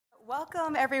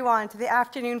Welcome, everyone, to the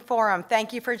afternoon forum.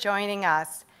 Thank you for joining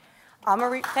us.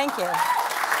 Thank you.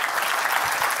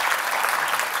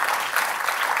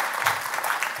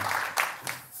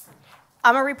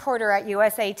 I'm a reporter at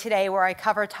USA Today where I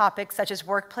cover topics such as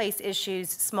workplace issues,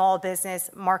 small business,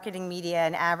 marketing, media,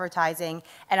 and advertising,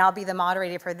 and I'll be the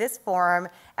moderator for this forum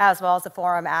as well as the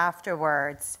forum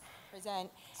afterwards.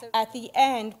 At the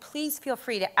end, please feel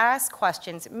free to ask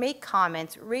questions, make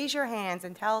comments, raise your hands,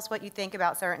 and tell us what you think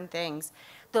about certain things.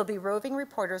 There'll be roving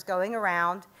reporters going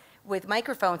around with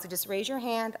microphones, so just raise your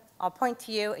hand, I'll point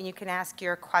to you, and you can ask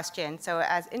your question. So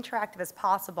as interactive as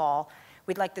possible,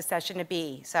 we'd like the session to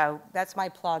be. So that's my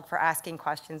plug for asking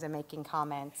questions and making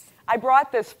comments. I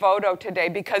brought this photo today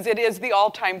because it is the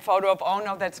all-time photo of, oh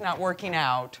no, that's not working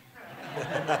out.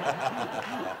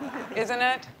 Isn't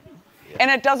it? And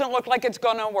it doesn't look like it's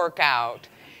going to work out.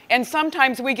 And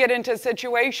sometimes we get into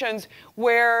situations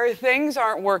where things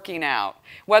aren't working out,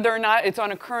 whether or not it's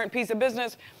on a current piece of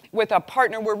business with a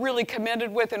partner we're really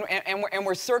committed with and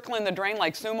we're circling the drain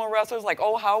like sumo wrestlers, like,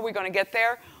 oh, how are we going to get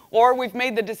there? Or we've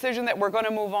made the decision that we're going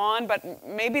to move on, but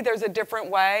maybe there's a different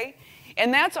way.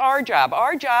 And that's our job.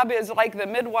 Our job is like the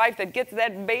midwife that gets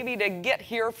that baby to get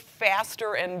here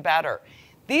faster and better.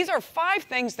 These are 5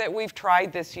 things that we've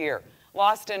tried this year.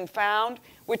 Lost and found,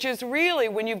 which is really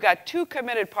when you've got 2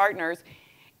 committed partners,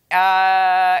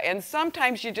 and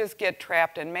sometimes you just get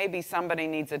trapped and maybe somebody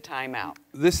needs a timeout.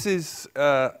 This is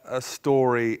a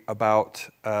story about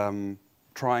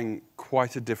trying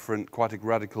quite a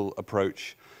radical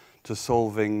approach to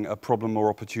solving a problem or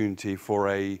opportunity for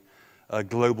a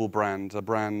global brand, a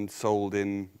brand sold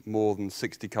in more than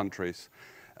 60 countries.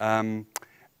 And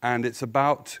it's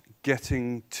about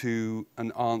getting to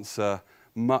an answer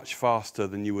much faster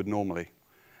than you would normally.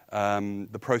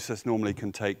 The process normally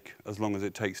can take as long as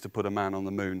it takes to put a man on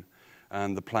the moon.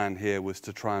 And the plan here was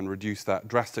to try and reduce that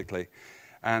drastically.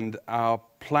 And our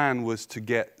plan was to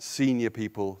get senior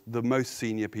people, the most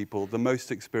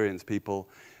experienced people,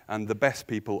 and the best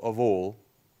people of all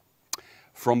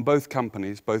from both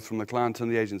companies, both from the client and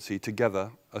the agency,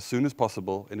 together as soon as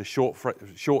possible in a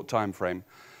short time frame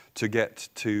to get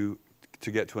to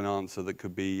an answer that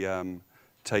could be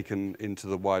taken into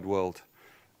the wide world.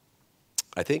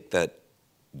 I think that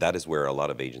is where a lot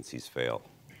of agencies fail,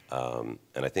 and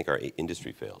I think our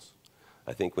industry fails.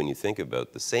 I think when you think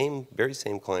about the very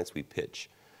same clients we pitch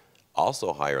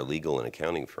also hire legal and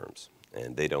accounting firms,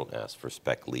 and they don't ask for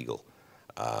spec legal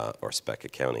or spec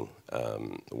accounting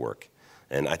work.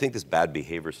 And I think this bad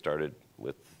behavior started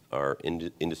with our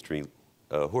industry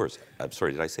whores. I'm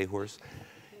sorry, did I say whores?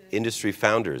 Industry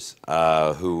founders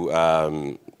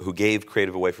who gave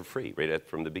creative away for free right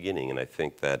from the beginning. And I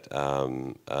think that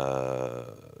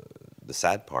the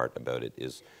sad part about it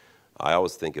is I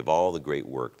always think of all the great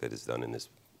work that is done in this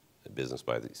business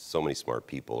by so many smart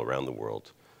people around the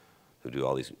world who do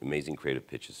all these amazing creative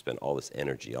pitches, spend all this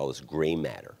energy, all this gray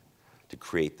matter to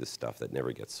create this stuff that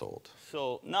never gets sold.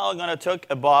 So now I'm going to talk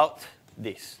about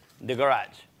this, the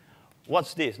garage.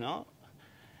 What's this, no?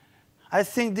 I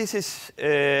think this is,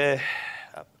 to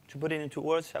put it into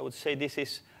words, I would say this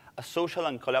is a social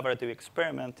and collaborative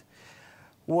experiment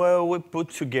where we put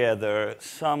together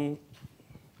some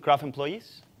Kraft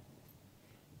employees,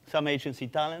 some agency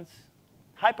talents,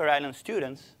 Hyper Island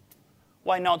students,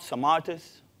 why not some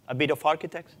artists, a bit of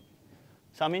architects,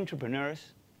 some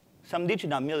entrepreneurs, some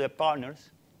digital media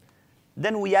partners.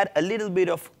 Then we add a little bit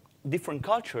of different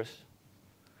cultures,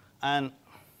 and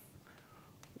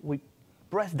we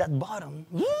press that button.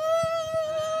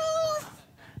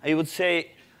 I would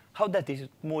say, how does this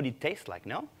smoothie taste like,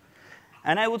 no?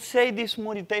 And I would say this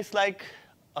smoothie tastes like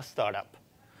a startup.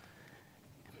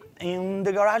 In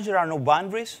the garage, there are no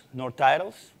boundaries, no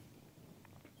titles.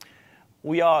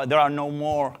 There are no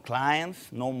more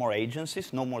clients, no more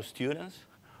agencies, no more students.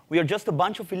 We are just a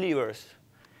bunch of believers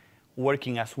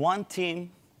working as one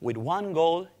team with one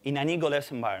goal in an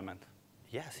egoless environment.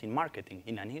 Yes, in marketing,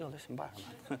 in an egoless environment.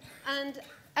 And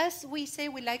as we say,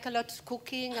 we like a lot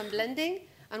cooking and blending,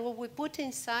 and what we put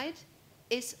inside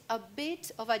is a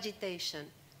bit of agitation.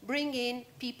 Bring in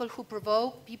people who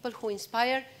provoke, people who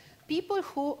inspire, people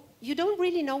who you don't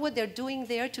really know what they're doing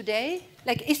there today.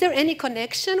 Like, is there any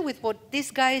connection with what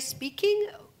this guy is speaking?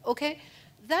 Okay,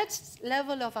 that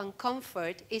level of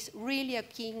uncomfort is really a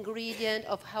key ingredient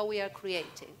of how we are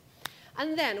creating.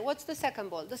 And then, what's the second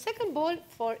ball? The second ball,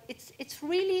 it's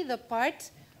really the part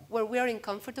where we are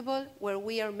uncomfortable, where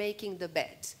we are making the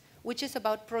bet, which is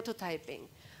about prototyping.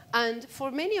 And for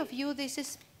many of you, this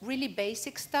is really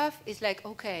basic stuff. It's like,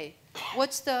 okay,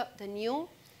 what's the new?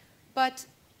 But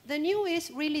the new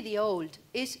is really the old,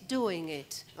 is doing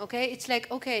it, okay? It's like,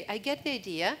 okay, I get the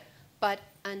idea, but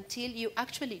until you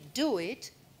actually do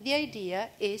it, the idea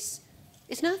is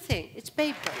nothing. It's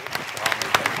paper.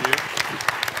 Thank you.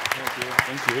 Thank you.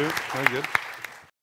 Thank you. Very good.